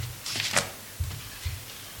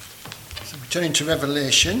So we're turning to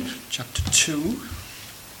Revelation chapter 2.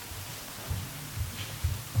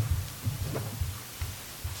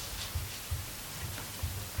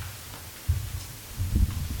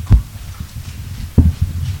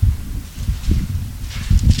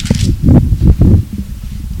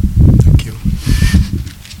 Thank you.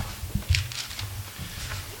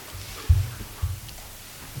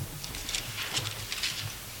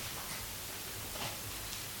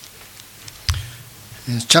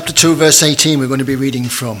 It's chapter 2, verse 18 we're going to be reading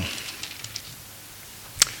from.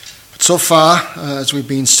 But so far, as we've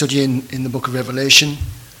been studying in the book of Revelation,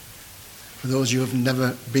 for those of you who have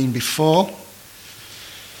never been before,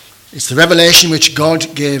 it's the revelation which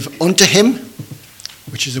God gave unto him,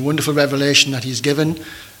 which is a wonderful revelation that he's given.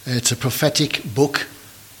 It's a prophetic book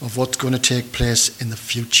of what's going to take place in the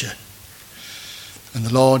future. And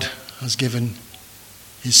the Lord has given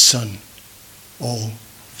his Son all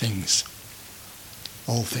things.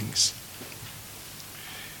 All things.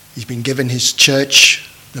 He's been given his church,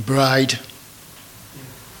 the bride.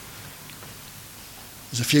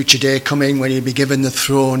 There's a future day coming when he'll be given the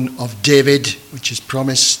throne of David, which is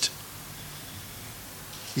promised.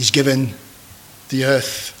 He's given the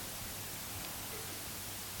earth.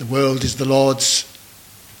 The world is the Lord's.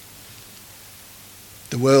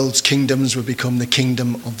 The world's kingdoms will become the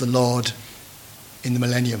kingdom of the Lord in the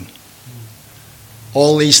millennium.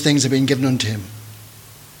 All these things have been given unto him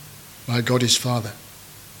by God his Father.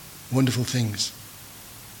 Wonderful things.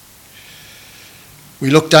 We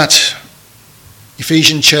looked at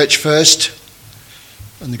Ephesian church first,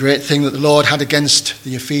 and the great thing that the Lord had against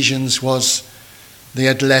the Ephesians was they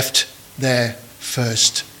had left their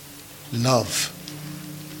first love.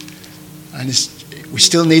 And we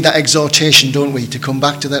still need that exhortation, don't we, to come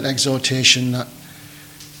back to that exhortation that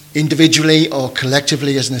individually or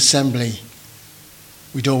collectively as an assembly,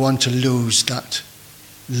 we don't want to lose that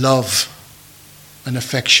love and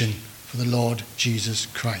affection for the Lord Jesus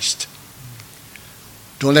Christ.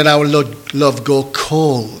 Don't let our love go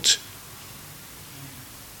cold.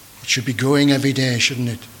 It should be growing every day, shouldn't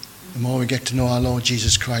it? The more we get to know our Lord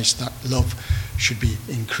Jesus Christ, that love should be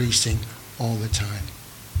increasing all the time.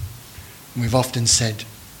 And we've often said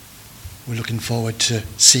we're looking forward to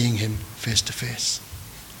seeing him face to face.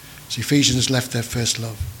 So Ephesians left their first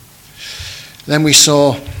love. Then we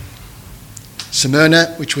saw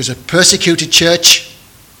Smyrna, which was a persecuted church.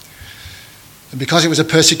 And because it was a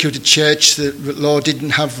persecuted church, the Lord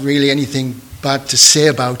didn't have really anything bad to say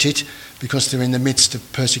about it because they're in the midst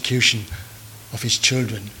of persecution of his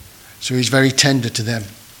children. So he's very tender to them.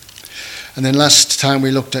 And then last time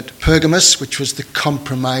we looked at Pergamos, which was the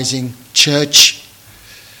compromising church.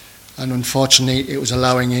 And unfortunately, it was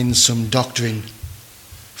allowing in some doctrine,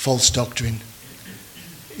 false doctrine,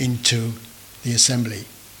 into the assembly,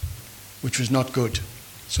 which was not good.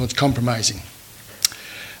 So it's compromising.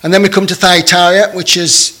 And then we come to Thyatira, which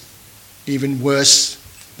is even worse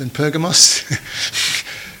than Pergamos,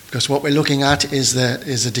 because what we're looking at is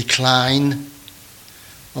a decline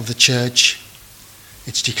of the church.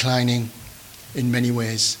 It's declining in many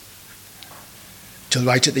ways. Till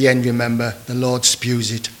right at the end, remember, the Lord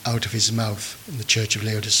spews it out of his mouth in the church of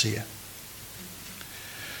Laodicea.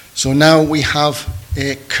 So now we have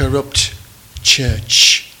a corrupt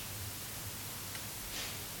church.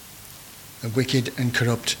 A wicked and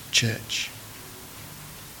corrupt church.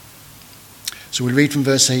 So we'll read from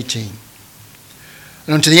verse 18.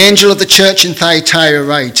 And unto the angel of the church in Thyatira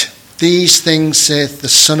write, These things saith the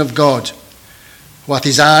Son of God, who hath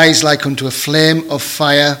his eyes like unto a flame of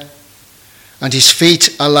fire, and his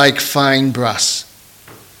feet are like fine brass.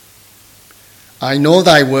 I know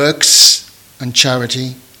thy works, and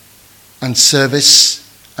charity, and service,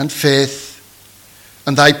 and faith,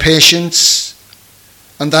 and thy patience,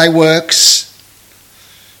 and thy works,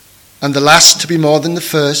 and the last to be more than the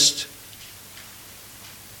first.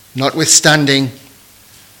 Notwithstanding,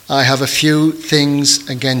 I have a few things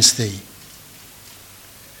against thee,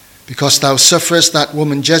 because thou sufferest that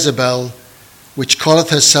woman Jezebel, which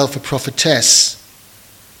calleth herself a prophetess,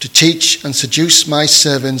 to teach and seduce my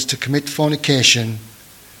servants to commit fornication,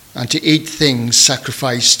 and to eat things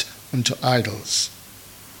sacrificed unto idols.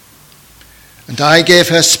 And I gave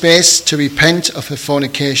her space to repent of her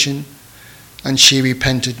fornication, and she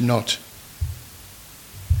repented not.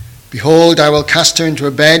 Behold, I will cast her into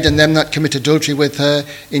a bed, and them that commit adultery with her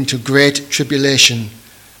into great tribulation,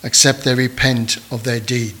 except they repent of their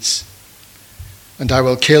deeds. And I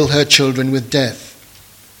will kill her children with death.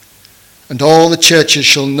 And all the churches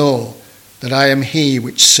shall know that I am he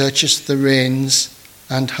which searcheth the reins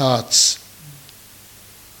and hearts.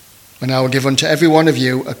 And I will give unto every one of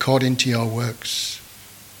you according to your works.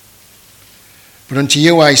 But unto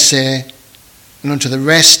you I say, and unto the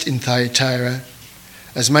rest in Thyatira,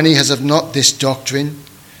 as many as have not this doctrine,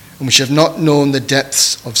 and which have not known the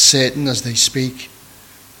depths of Satan as they speak,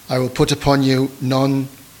 I will put upon you none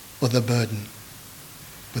other burden,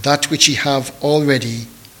 but that which ye have already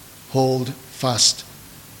hold fast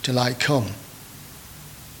till I come.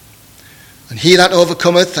 And he that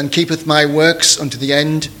overcometh and keepeth my works unto the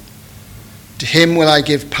end, to him will I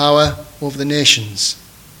give power over the nations,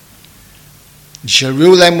 and shall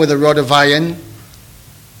rule them with a rod of iron.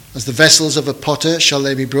 As the vessels of a potter shall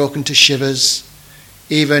they be broken to shivers,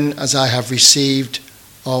 even as I have received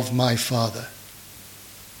of my Father.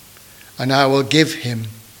 And I will give him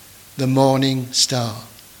the morning star.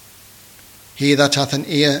 He that hath an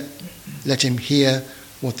ear, let him hear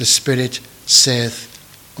what the Spirit saith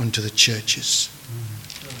unto the churches.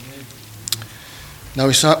 Now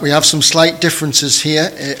we have some slight differences here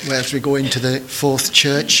as we go into the fourth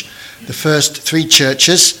church. The first three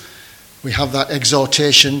churches, we have that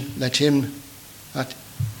exhortation, let him that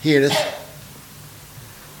heareth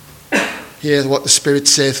hear what the Spirit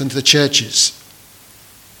saith unto the churches.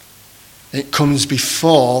 It comes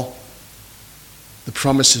before the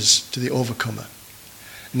promises to the overcomer.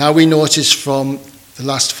 Now we notice from the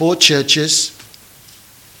last four churches,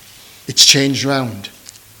 it's changed round.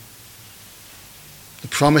 The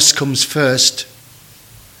promise comes first,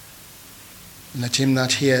 and let him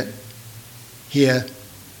that hear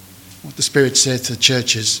what the Spirit says to the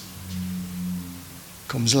churches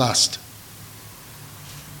comes last.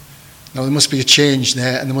 Now there must be a change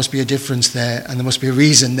there, and there must be a difference there, and there must be a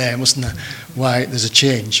reason there, mustn't there, why there's a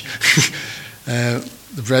change.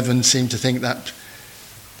 The brethren seem to think that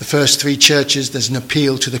the first three churches, there's an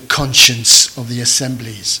appeal to the conscience of the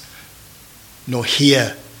assemblies. No,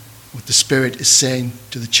 hear what the Spirit is saying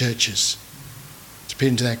to the churches. It's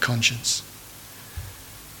appealing to their conscience.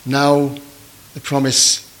 Now the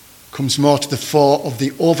promise comes more to the fore of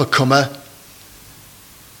the overcomer,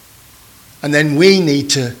 and then we need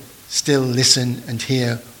to still listen and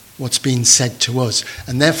hear what's being said to us.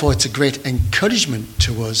 And therefore it's a great encouragement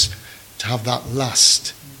to us to have that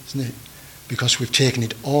last, isn't it? Because we've taken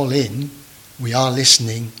it all in, we are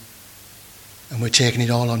listening, and we're taking it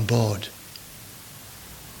all on board.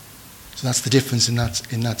 So that's the difference in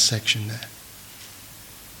that section there.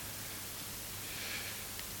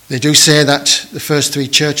 They do say that the first three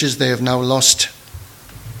churches, they have now lost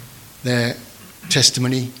their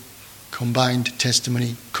testimony, combined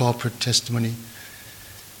testimony, corporate testimony,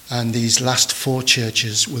 and these last four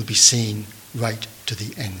churches will be seen right to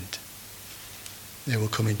the end. They will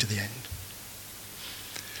come into the end.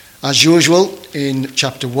 As usual, in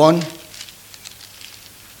chapter 1,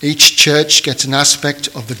 each church gets an aspect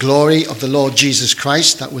of the glory of the Lord Jesus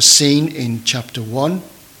Christ that was seen in chapter 1.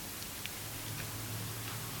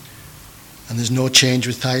 And there's no change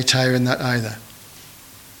with Thyatira in that either.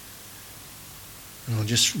 And I'll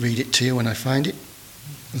just read it to you when I find it.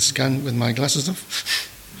 I'll scan with my glasses off.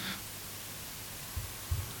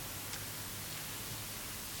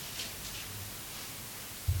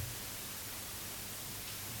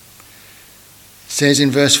 It says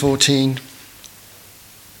in verse 14,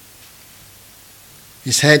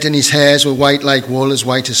 his head and his hairs were white like wool, as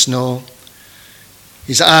white as snow.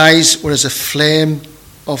 His eyes were as a flame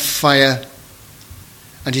of fire,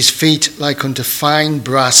 and his feet like unto fine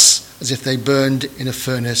brass, as if they burned in a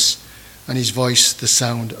furnace, and his voice the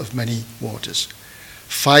sound of many waters.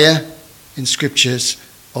 Fire in scriptures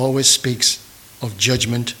always speaks of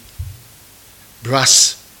judgment.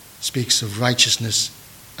 Brass speaks of righteousness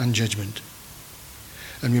and judgment.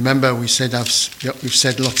 And remember, we've said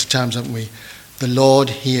lots of times, haven't we? The Lord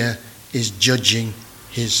here is judging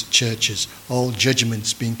his churches. All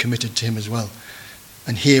judgments being committed to him as well.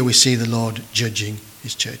 And here we see the Lord judging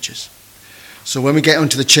his churches. So when we get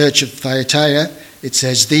onto the church of Thyatira, it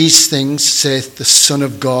says, these things saith the Son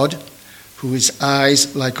of God, who his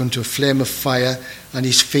eyes like unto a flame of fire, and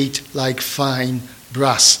his feet like fine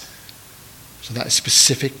brass. So that is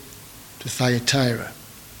specific to Thyatira.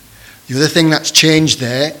 The other thing that's changed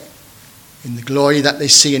there, in the glory that they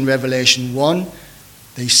see in Revelation 1,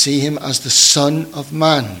 they see him as the Son of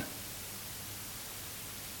Man,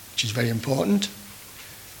 which is very important.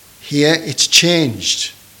 Here it's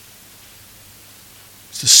changed.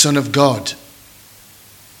 It's the Son of God.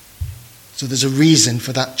 So there's a reason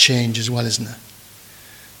for that change as well, isn't there?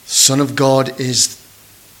 Son of God is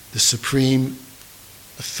the supreme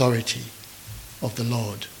authority of the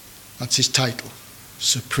Lord. That's his title,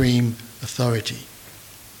 supreme authority.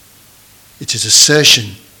 It is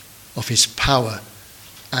assertion of his power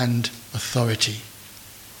and authority.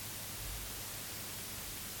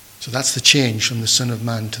 So that's the change from the Son of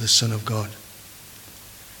Man to the Son of God.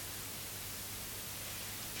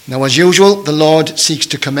 Now, as usual, the Lord seeks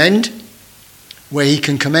to commend where he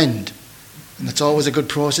can commend. And that's always a good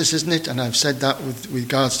process, isn't it? And I've said that with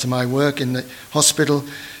regards to my work in the hospital.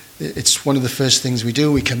 It's one of the first things we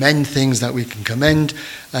do. We commend things that we can commend,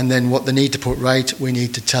 and then what they need to put right, we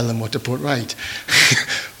need to tell them what to put right.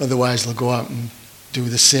 Otherwise, they'll go out and do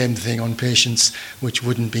the same thing on patients, which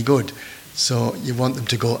wouldn't be good. So you want them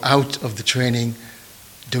to go out of the training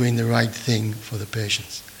doing the right thing for the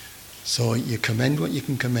patients. So you commend what you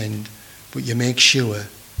can commend, but you make sure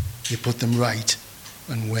you put them right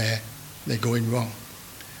and where they're going wrong.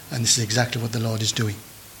 And this is exactly what the Lord is doing.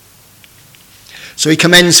 So he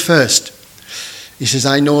commends first. He says,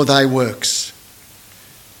 I know thy works,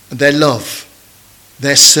 their love,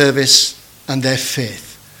 their service, and their faith.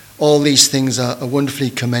 All these things are wonderfully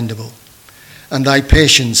commendable. And thy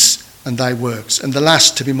patience and thy works. And the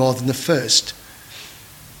last to be more than the first.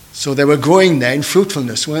 So they were growing there in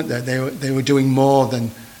fruitfulness, weren't they? They were doing more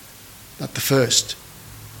than at the first,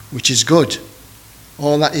 which is good.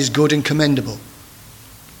 All that is good and commendable.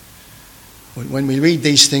 When we read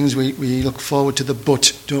these things, we look forward to the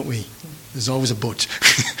but, don't we? There's always a but.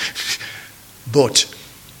 But,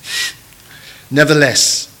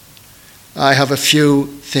 nevertheless, I have a few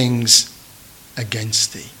things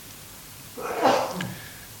against thee.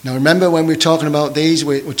 Now remember, when we're talking about these,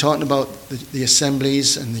 we're talking about the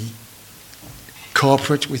assemblies and the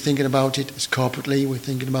corporate. We're thinking about it as corporately. We're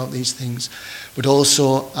thinking about these things. But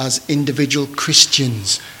also as individual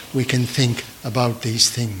Christians, we can think about these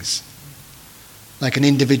things. Like an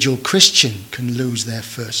individual Christian can lose their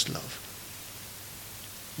first love.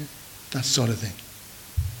 That sort of thing.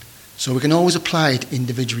 So we can always apply it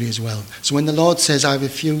individually as well. So when the Lord says, I have a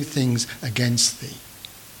few things against thee,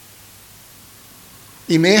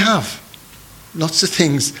 he may have lots of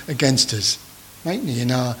things against us, mightn't he,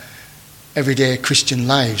 in our everyday Christian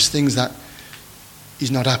lives, things that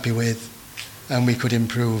he's not happy with and we could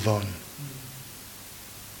improve on.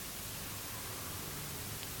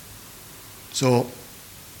 So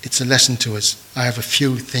it's a lesson to us. I have a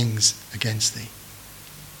few things against thee.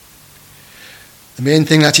 The main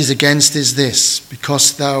thing that he's against is this: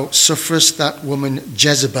 because thou sufferest that woman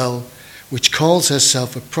Jezebel, which calls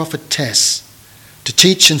herself a prophetess, to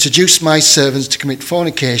teach and seduce my servants to commit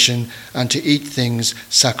fornication and to eat things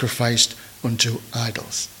sacrificed unto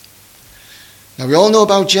idols. Now we all know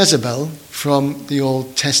about Jezebel from the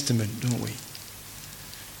Old Testament, don't we?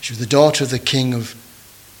 She was the daughter of the king of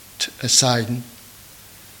Sidon,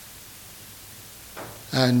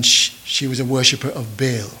 and she was a worshipper of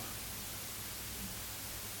Baal.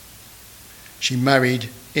 She married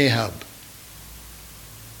Ahab.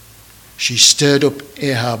 She stirred up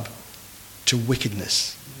Ahab to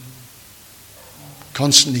wickedness.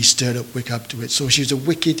 Constantly stirred up Ahab to it. So she was a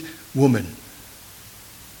wicked woman.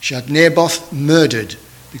 She had Naboth murdered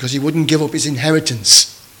because he wouldn't give up his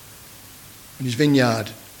inheritance in his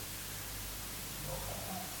vineyard.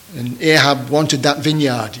 And Ahab wanted that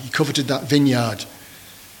vineyard. He coveted that vineyard.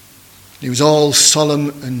 He was all solemn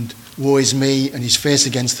and woe is me, and his face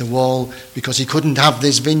against the wall because he couldn't have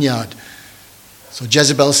this vineyard. So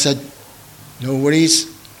Jezebel said, no worries,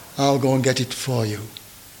 I'll go and get it for you.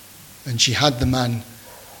 And she had the man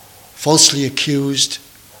falsely accused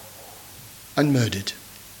and murdered.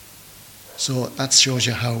 So that shows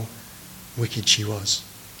you how wicked she was.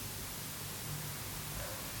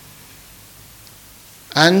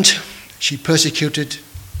 And she persecuted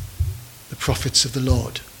the prophets of the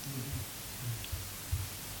Lord.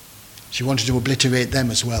 She wanted to obliterate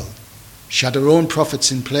them as well. She had her own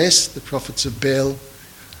prophets in place, the prophets of Baal.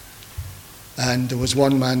 And there was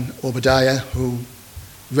one man, Obadiah, who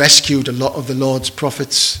rescued a lot of the Lord's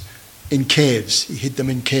prophets in caves. He hid them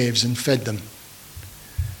in caves and fed them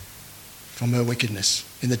from her wickedness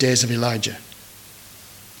in the days of Elijah.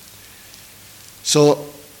 So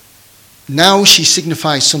now she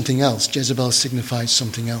signifies something else. Jezebel signifies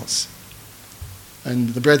something else. And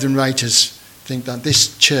the brethren writers think that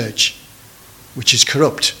this church, which is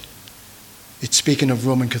corrupt, it's speaking of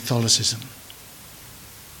Roman Catholicism.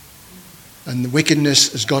 And the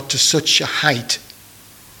wickedness has got to such a height.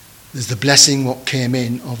 There's the blessing what came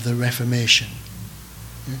in of the Reformation.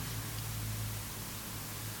 Yeah?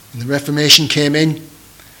 When the Reformation came in,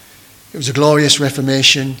 it was a glorious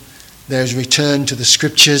Reformation. There's return to the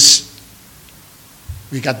scriptures.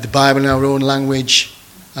 We got the Bible in our own language,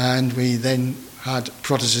 and we then had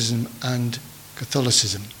Protestantism and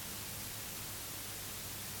Catholicism.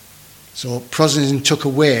 So Protestantism took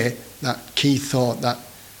away that key thought that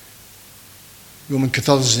Roman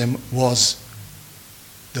Catholicism was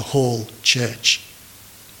the whole church.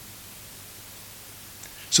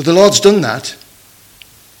 So the Lord's done that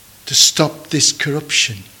to to stop this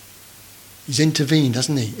corruption. He's intervened,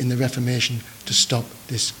 hasn't he, in the Reformation to stop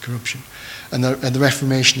this corruption. And the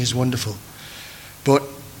Reformation is wonderful. But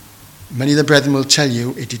many of the brethren will tell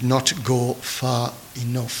you it did not go far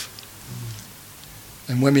enough.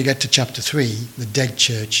 And when we get to chapter 3, the dead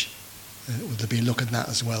church, there'll be a look at that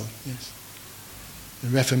as well. Yes. The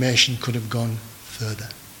Reformation could have gone further.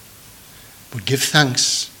 But give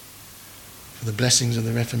thanks for the blessings of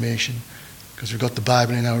the Reformation, because we've got the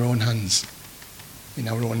Bible in our own hands, in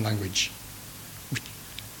our own language,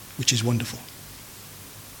 which is wonderful.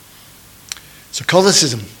 So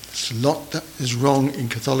Catholicism, there's a lot that is wrong in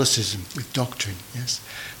Catholicism with doctrine. Yes.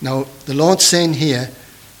 Now, the Lord's saying here,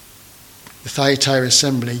 the Thyatira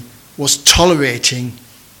assembly was tolerating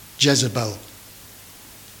Jezebel,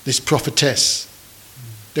 this prophetess.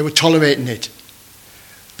 They were tolerating it.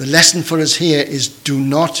 The lesson for us here is do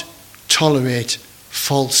not tolerate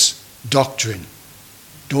false doctrine.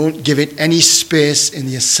 Don't give it any space in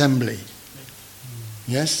the assembly.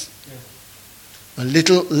 Yes? A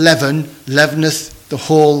little leaven leaveneth the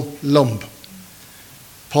whole lump.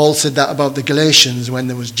 Paul said that about the Galatians when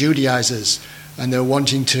there was Judaizers and they were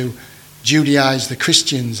wanting to Judaize the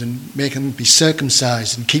Christians and make them be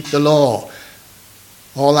circumcised and keep the law.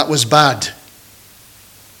 All that was bad.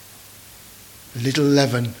 A little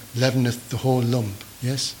leaven leaveneth the whole lump.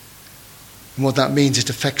 Yes? And what that means, it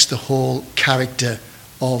affects the whole character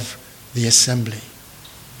of the assembly.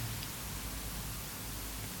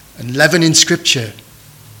 And leaven in Scripture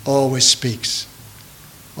always speaks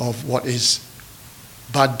of what is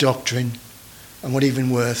bad doctrine and what even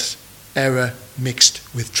worse, error mixed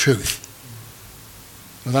with truth.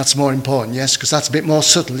 Well, that's more important, yes, because that's a bit more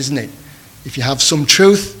subtle, isn't it? If you have some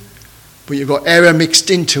truth, but you've got error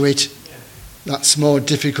mixed into it, that's more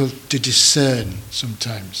difficult to discern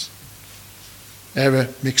sometimes. Error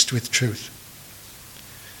mixed with truth.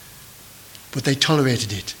 But they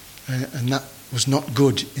tolerated it, and that was not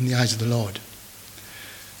good in the eyes of the Lord.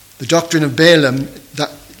 The doctrine of Balaam,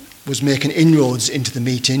 that was making inroads into the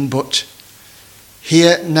meeting, but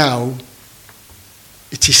here now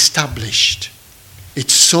it's established.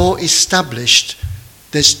 It's so established,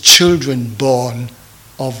 there's children born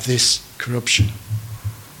of this corruption.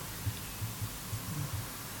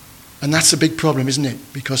 And that's a big problem, isn't it?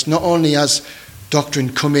 Because not only has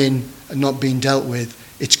doctrine come in and not been dealt with,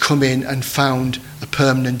 it's come in and found a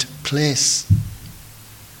permanent place.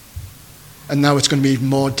 And now it's going to be even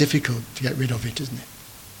more difficult to get rid of it, isn't it?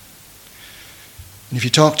 And if you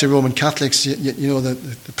talk to Roman Catholics, you know,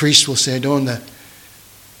 the priest will say, don't they,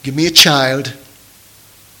 give me a child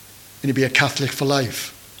and he'll be a Catholic for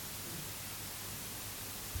life.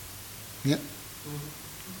 Yeah.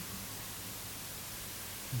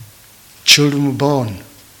 Children were born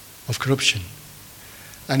of corruption.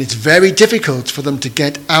 And it's very difficult for them to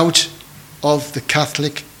get out of the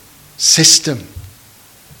Catholic system.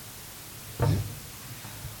 Yeah.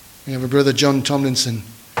 We have a brother, John Tomlinson.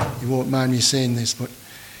 You won't mind me saying this, but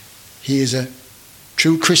he is a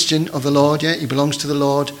true Christian of the Lord. Yeah, he belongs to the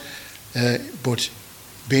Lord, but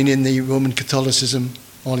been in the Roman Catholicism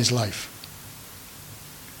all his life.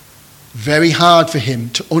 Very hard for him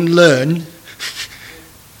to unlearn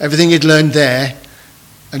everything he'd learned there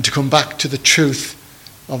and to come back to the truth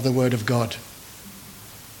of the Word of God.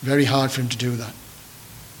 Very hard for him to do that.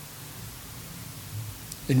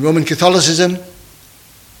 In Roman Catholicism,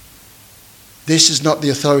 this is not the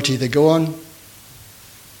authority they go on.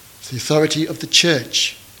 It's the authority of the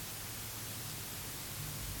church.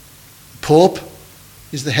 The Pope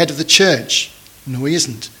is the head of the church. No, he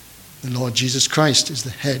isn't. The Lord Jesus Christ is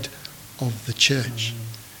the head of the church.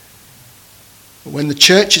 But when the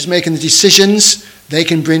church is making the decisions, they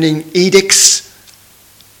can bring in edicts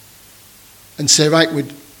and say, right,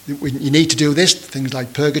 you need to do this, things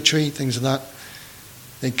like purgatory, things like that.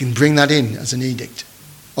 They can bring that in as an edict.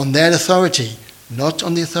 On their authority, not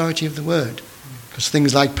on the authority of the Word. Because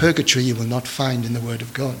things like purgatory you will not find in the Word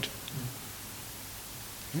of God.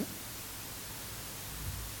 Yeah.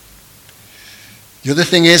 The other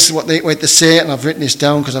thing is what they say, and I've written this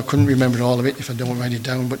down because I couldn't remember all of it if I don't write it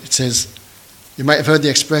down, but it says, you might have heard the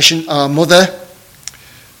expression, our mother,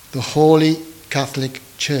 the Holy Catholic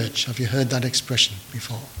Church. Have you heard that expression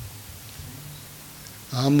before?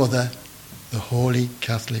 Our mother, the Holy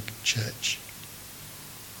Catholic Church.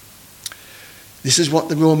 This is what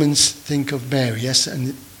the Romans think of Mary, yes?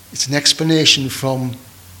 And it's an explanation from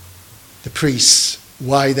the priests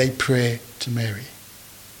why they pray to Mary.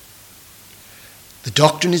 The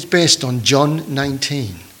doctrine is based on John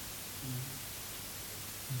 19,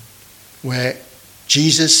 where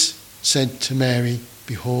Jesus said to Mary,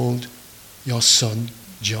 behold, your son,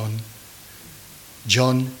 John.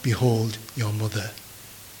 John, behold your mother.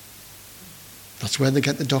 That's where they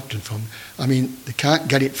get the doctrine from. I mean, they can't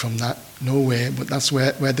get it from that, no way, but that's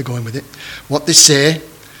where they're going with it. What they say,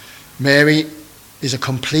 Mary is a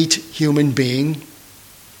complete human being,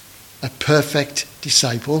 a perfect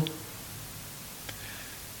disciple.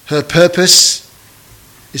 Her purpose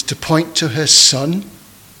is to point to her son.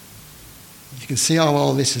 You can see how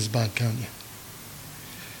all this is bad, can't you?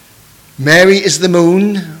 Mary is the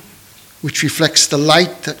moon, which reflects the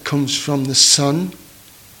light that comes from the sun.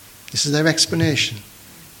 This is their explanation.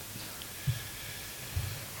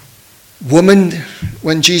 Woman,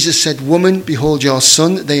 when Jesus said, woman, behold your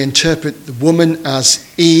son, they interpret the woman as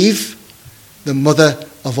Eve, the mother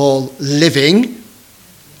of all living.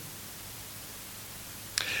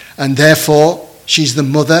 And therefore, she's the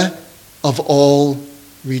mother of all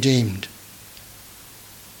redeemed.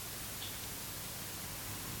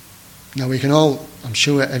 Now we can all, I'm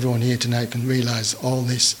sure everyone here tonight can realize all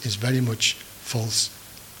this is very much false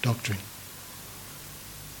doctrine.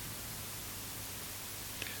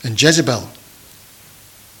 And Jezebel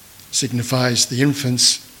signifies the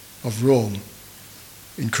infants of Rome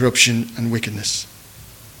in corruption and wickedness,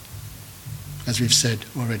 as we've said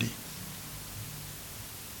already.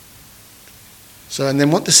 So, and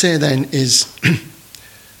then what they say then is,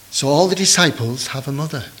 so all the disciples have a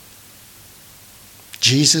mother.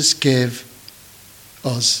 Jesus gave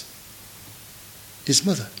us his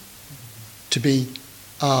mother to be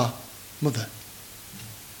our mother.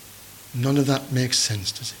 None of that makes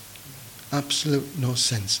sense, does it? Absolute no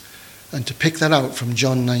sense. And to pick that out from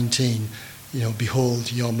John 19,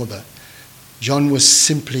 behold your mother. John was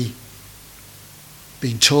simply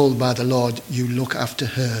being told by the Lord, you look after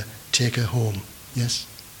her, take her home. Yes?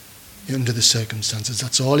 Under the circumstances.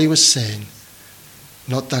 That's all he was saying.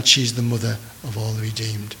 Not that she's the mother of all the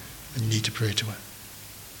redeemed and you need to pray to her.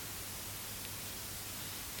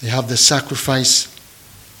 They have the sacrifice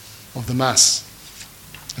of the Mass.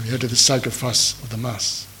 Have you heard of the sacrifice of the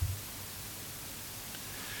Mass?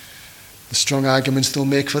 The strong arguments they'll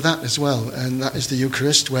make for that as well, and that is the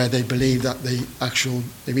Eucharist, where they believe that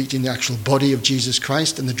they're eating the actual body of Jesus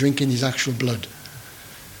Christ and they're drinking his actual blood.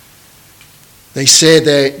 They say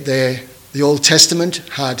the Old Testament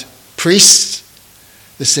had priests.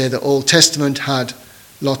 They say the Old Testament had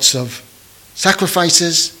lots of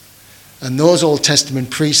sacrifices, and those Old Testament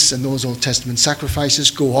priests and those Old Testament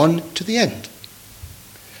sacrifices go on to the end.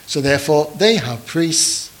 So therefore, they have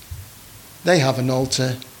priests, they have an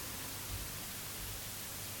altar.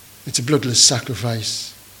 It's a bloodless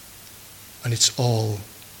sacrifice, and it's all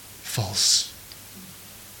false.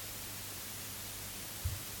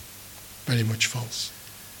 Very much false.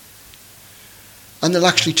 And they'll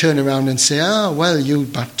actually turn around and say, well, you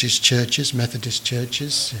Baptist churches, Methodist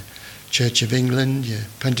churches, Church of England, your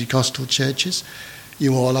Pentecostal churches,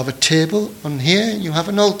 you all have a table on here, you have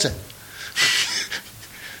an altar.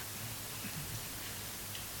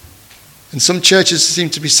 And some churches seem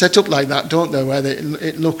to be set up like that, don't they, where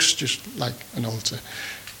it looks just like an altar.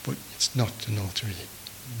 But it's not an altar, is it?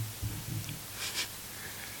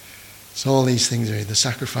 So all these things are, the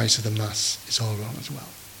sacrifice of the Mass is all wrong as well.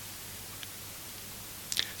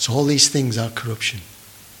 So all these things are corruption.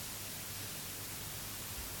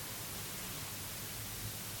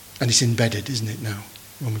 And it's embedded, isn't it now?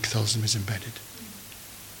 Roman Catholicism is embedded.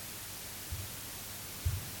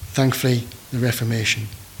 Thankfully, the Reformation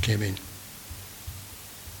came in.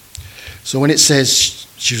 So when it says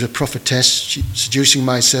she was a prophetess, seducing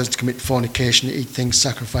my servants to commit fornication, to eat things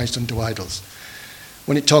sacrificed unto idols.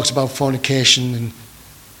 When it talks about fornication and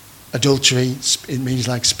adultery, it means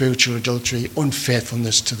like spiritual adultery,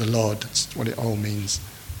 unfaithfulness to the Lord. That's what it all means.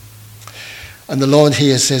 And the Lord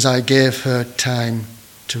here says, I gave her time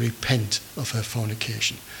to repent of her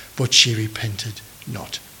fornication, but she repented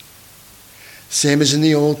not. Same as in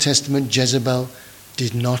the Old Testament, Jezebel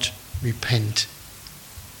did not repent.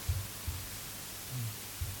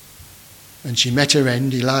 And she met her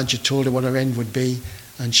end. Elijah told her what her end would be,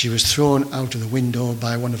 and she was thrown out of the window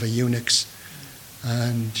by one of her eunuchs,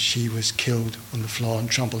 and she was killed on the floor and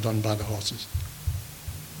trampled on by the horses.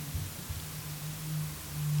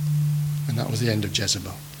 And that was the end of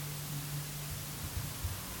Jezebel.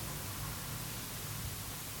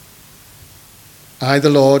 I, the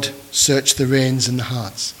Lord, search the reins and the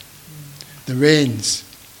hearts. The reins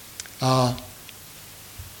are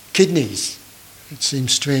kidneys. It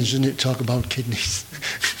seems strange, doesn't it, to talk about kidneys?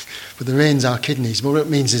 But the reins are kidneys. But what it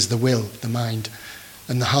means is the will, the mind,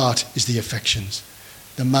 and the heart is the affections.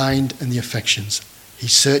 The mind and the affections. He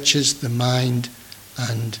searches the mind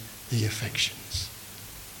and the affections.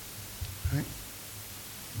 Right?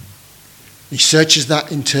 He searches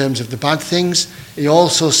that in terms of the bad things. He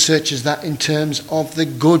also searches that in terms of the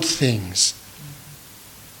good things.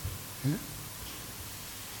 Yeah?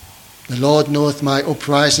 The Lord knoweth my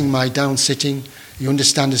uprising, my downsitting. He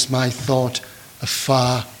understandeth my thought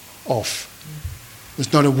afar off.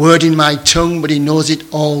 There's not a word in my tongue, but he knows it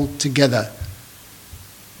all together.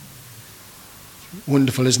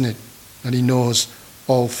 Wonderful, isn't it? That he knows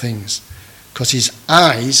all things. Because his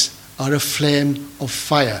eyes are a flame of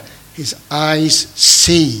fire. His eyes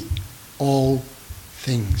see all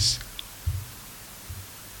things.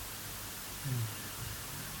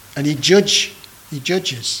 And he judges.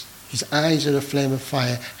 His eyes are a flame of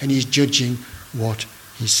fire, and he's judging what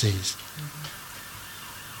he sees.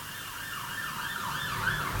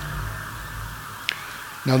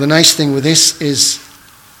 Now the nice thing with this is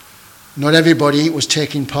not everybody was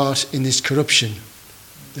taking part in this corruption.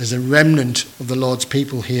 There's a remnant of the Lord's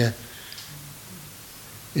people here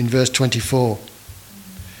in verse 24.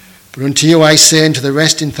 But unto you I say, and to the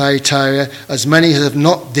rest in Thyatira, as many as have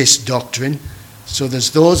not this doctrine. So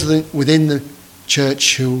there's those within the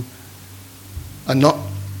church who are not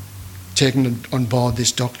taking on board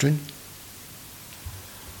this doctrine.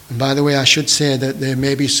 And by the way, I should say that there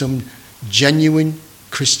may be some genuine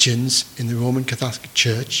Christians in the Roman Catholic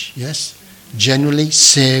Church, yes, generally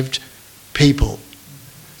saved people,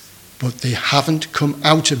 but they haven't come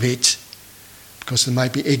out of it because they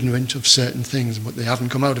might be ignorant of certain things, but they haven't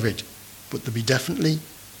come out of it. But there'll be definitely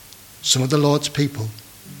some of the Lord's people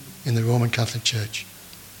in the Roman Catholic Church.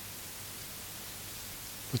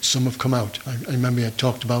 But some have come out. I remember I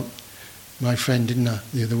talked about my friend, didn't I,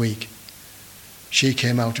 the other week. She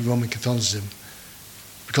came out of Roman Catholicism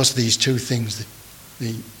because of these two things, the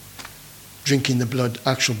drinking the blood,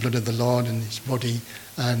 actual blood of the Lord in his body,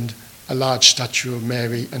 and a large statue of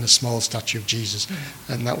Mary and a small statue of Jesus.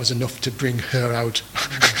 And that was enough to bring her out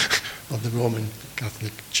of the Roman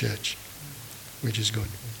Catholic Church, which is good.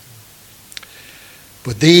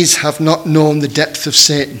 But these have not known the depth of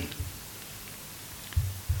Satan.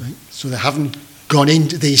 Right? So they haven't gone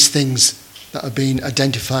into these things that are being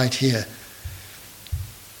identified here.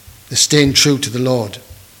 They're staying true to the Lord.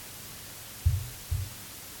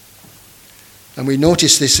 And we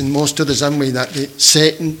notice this in most others, haven't we, that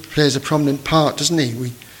Satan plays a prominent part, doesn't he?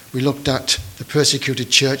 We looked at the persecuted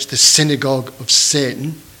church, the synagogue of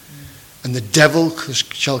Satan, and the devil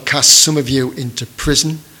shall cast some of you into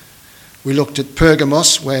prison. We looked at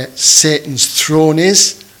Pergamos, where Satan's throne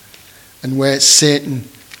is, and where Satan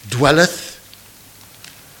dwelleth.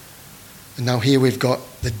 And now here we've got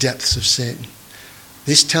the depths of Satan.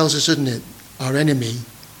 This tells us, doesn't it, our enemy,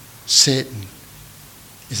 Satan,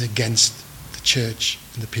 is against the church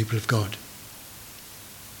and the people of God.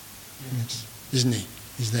 Yes. Isn't he?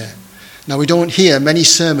 He's there. Now we don't hear many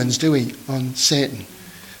sermons, do we, on Satan?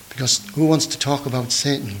 Because who wants to talk about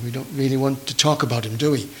Satan? We don't really want to talk about him,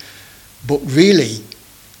 do we? But really,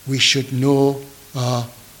 we should know our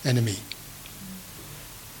enemy.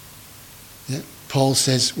 Yeah? Paul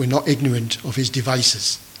says we're not ignorant of his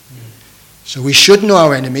devices. So we should know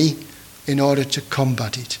our enemy in order to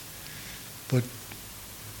combat it. But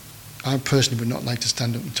I personally would not like to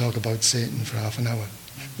stand up and talk about Satan for half an hour.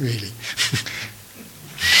 Really.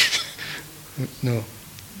 No.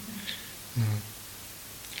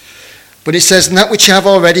 But it says, and that which you have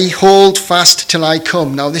already, hold fast till I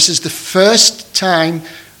come. Now this is the first time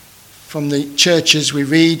from the churches we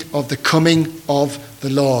read of the coming of the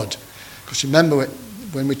Lord. Because remember,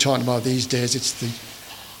 when we're talking about these days, it's the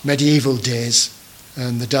medieval days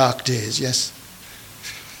and the dark days, yes?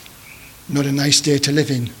 Not a nice day to live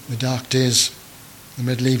in, the dark days, the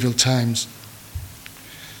medieval times.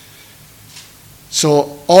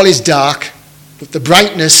 So all is dark, but the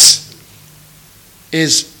brightness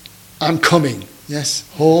is, I'm coming, yes?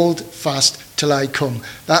 Hold fast till I come.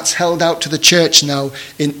 That's held out to the church now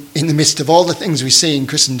in the midst of all the things we see in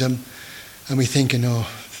Christendom, and we're thinking, oh,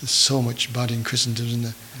 there's so much bad in Christendom, isn't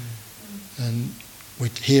there? And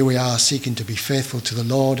here we are seeking to be faithful to the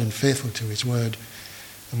Lord and faithful to his word,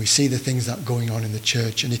 and we see the things that are going on in the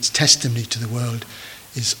church, and its testimony to the world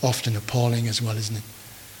is often appalling as well, isn't it?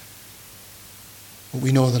 But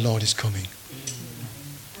we know the Lord is coming.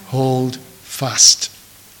 Hold fast.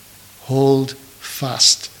 Hold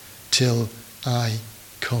fast till I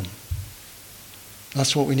come.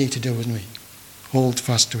 That's what we need to do, isn't we? Hold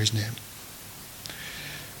fast to his name.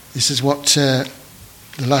 This is what the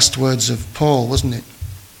last words of Paul, wasn't it?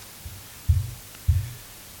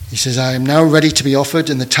 He says, I am now ready to be offered,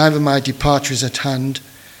 and the time of my departure is at hand.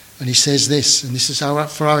 And he says this, and this is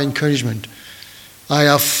for our encouragement. I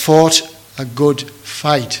have fought a good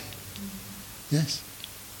fight. Yes.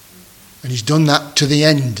 And he's done that to the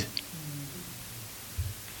end.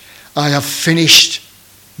 I have finished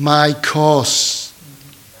my course.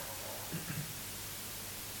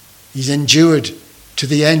 He's endured to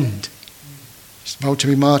the end. He's about to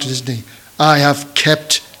be martyred, isn't he? I have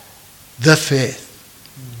kept the faith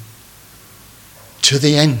to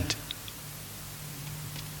the end.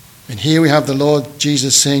 And here we have the Lord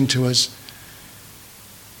Jesus saying to us,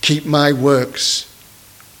 keep my works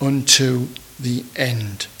unto the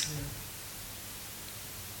end.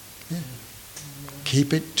 Yeah.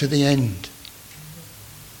 Keep it to the end.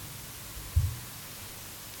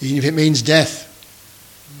 Even if it means death,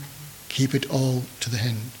 keep it all to the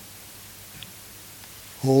end.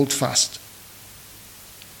 Hold fast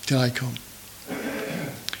till I come.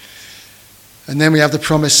 And then we have the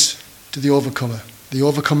promise to the overcomer. The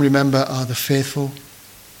overcomer, remember, are the faithful.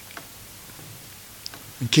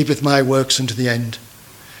 And keepeth my works unto the end.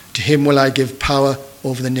 To him will I give power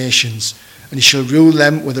over the nations, and he shall rule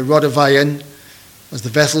them with a rod of iron. As the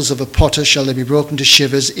vessels of a potter shall they be broken to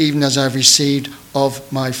shivers, even as I have received of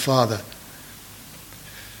my Father.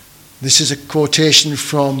 This is a quotation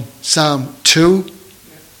from Psalm 2,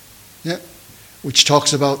 which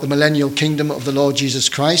talks about the millennial kingdom of the Lord Jesus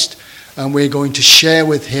Christ, and we're going to share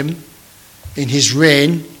with him in his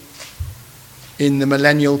reign in the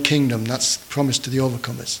millennial kingdom. That's promised to the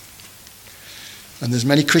overcomers. And there's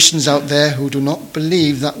many Christians out there who do not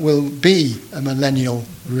believe that will be a millennial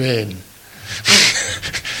reign.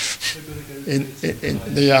 In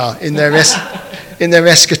their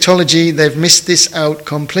eschatology, they've missed this out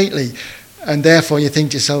completely. And therefore you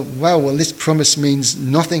think to yourself, wow, well, this promise means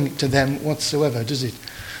nothing to them whatsoever, does it?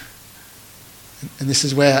 And this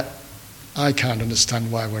is where I can't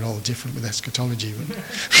understand why we're all different with eschatology.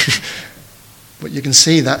 But you can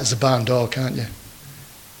see that as a barn door, can't you?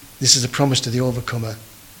 This is a promise to the overcomer,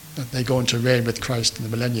 that they're going to reign with Christ in the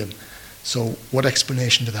millennium. So what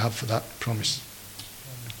explanation do they have for that promise?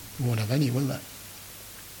 They won't have any, will they?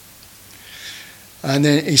 And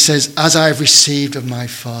then he says, as I have received of my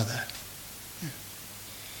Father.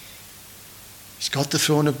 He's got the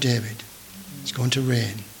throne of David. He's going to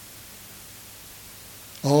reign.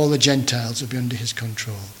 All the Gentiles will be under his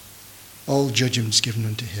control. All judgments given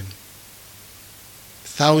unto him.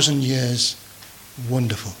 1,000 years,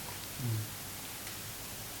 wonderful.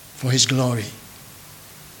 For his glory.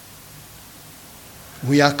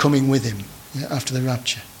 We are coming with him after the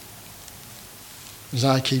rapture. As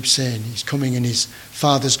I keep saying, he's coming in his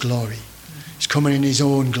Father's glory. He's coming in his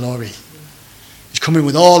own glory. He's coming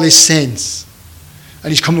with all his saints.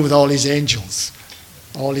 And he's coming with all his angels.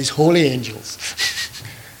 All his holy angels.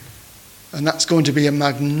 And that's going to be a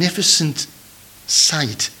magnificent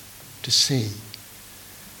sight to see.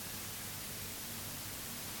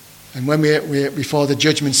 And when we're before the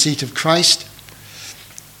judgment seat of Christ,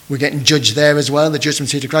 we're getting judged there as well, the judgment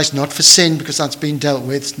seat of Christ, not for sin, because that's been dealt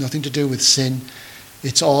with. It's nothing to do with sin.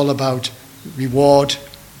 It's all about reward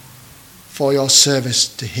for your service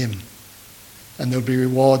to him. And there'll be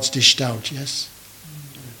rewards dished out, yes?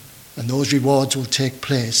 And those rewards will take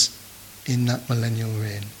place in that millennial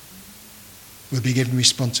reign. We'll be given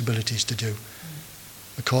responsibilities to do,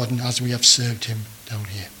 according as we have served him down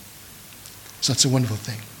here. So that's a wonderful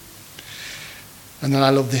thing. And then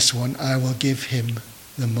I love this one. I will give him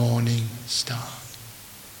the morning star.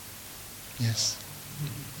 Yes.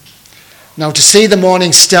 Now to see the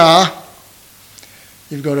morning star,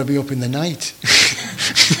 you've got to be up in the night.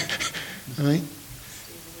 Right?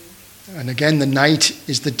 And again, the night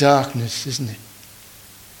is the darkness, isn't it?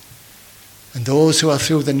 And those who are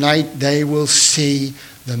through the night, they will see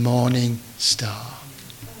the morning star.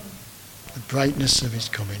 The brightness of his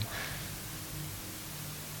coming.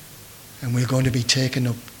 And we're going to be taken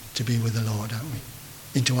up to be with the Lord, aren't we?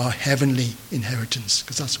 Into our heavenly inheritance,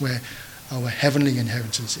 because that's where our heavenly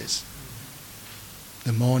inheritance is.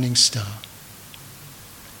 The morning star.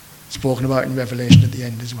 Spoken about in Revelation at the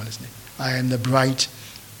end as well, isn't it? I am the bright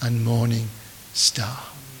and morning star.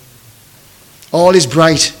 All is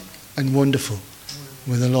bright and wonderful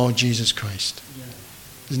with the Lord Jesus Christ,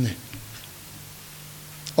 isn't it?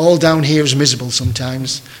 All down here is miserable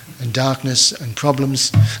sometimes, and darkness and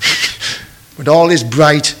problems. But all is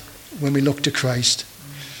bright when we look to Christ,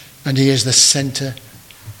 and he is the center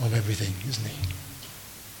of everything, isn't he?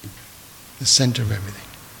 The center of everything.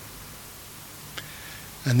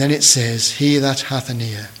 And then it says, he that hath an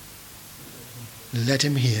ear, let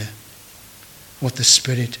him hear what the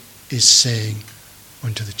Spirit is saying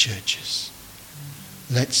unto the churches.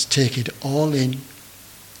 Let's take it all in.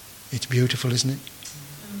 It's beautiful, isn't it?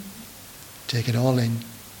 Take it all in.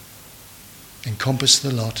 Encompass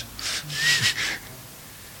the lot.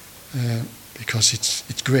 Because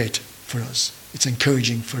it's great for us. It's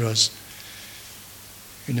encouraging for us.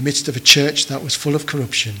 in the midst of a church that was full of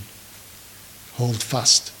corruption, hold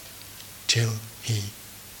fast till he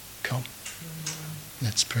come.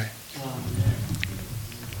 Let's pray.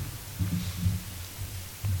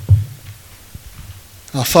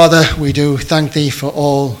 Our Father, we do thank thee for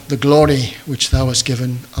all the glory which thou hast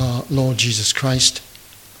given our Lord Jesus Christ.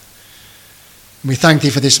 We thank thee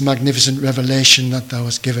for this magnificent revelation that thou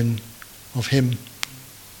hast given of him,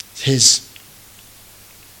 his.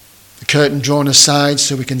 The curtain drawn aside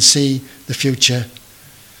so we can see the future.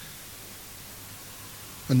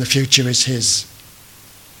 And the future is his.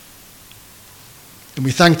 And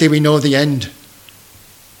we thank thee we know the end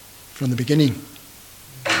from the beginning.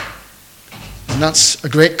 And that's a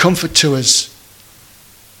great comfort to us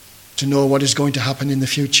to know what is going to happen in the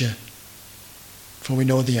future, for we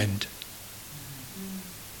know the end.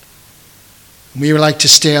 And we would like to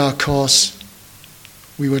stay our course.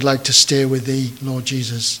 We would like to stay with thee, Lord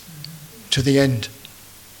Jesus, to the end.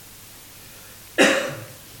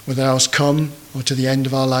 Whether thou hast come or to the end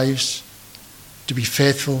of our lives, to be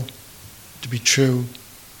faithful, to be true,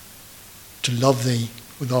 to love thee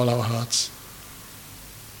with all our hearts,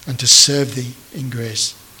 and to serve thee in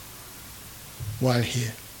grace while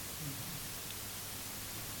here.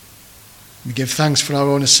 We give thanks for our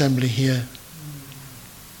own assembly here.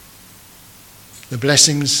 The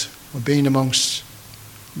blessings of being amongst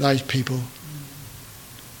thy people,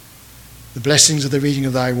 the blessings of the reading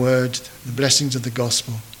of thy word, the blessings of the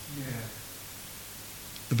gospel,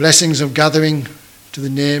 the blessings of gathering to the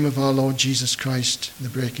name of our Lord Jesus Christ, the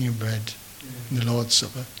breaking of bread, and the Lord's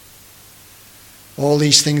Supper. All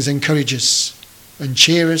these things encourage us and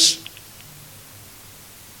cheer us.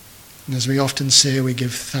 And as we often say, we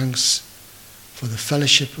give thanks for the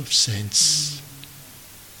fellowship of saints,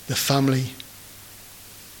 the family,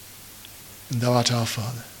 and thou art our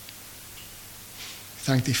Father.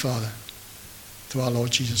 Thank thee, Father, through our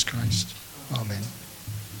Lord Jesus Christ. Amen.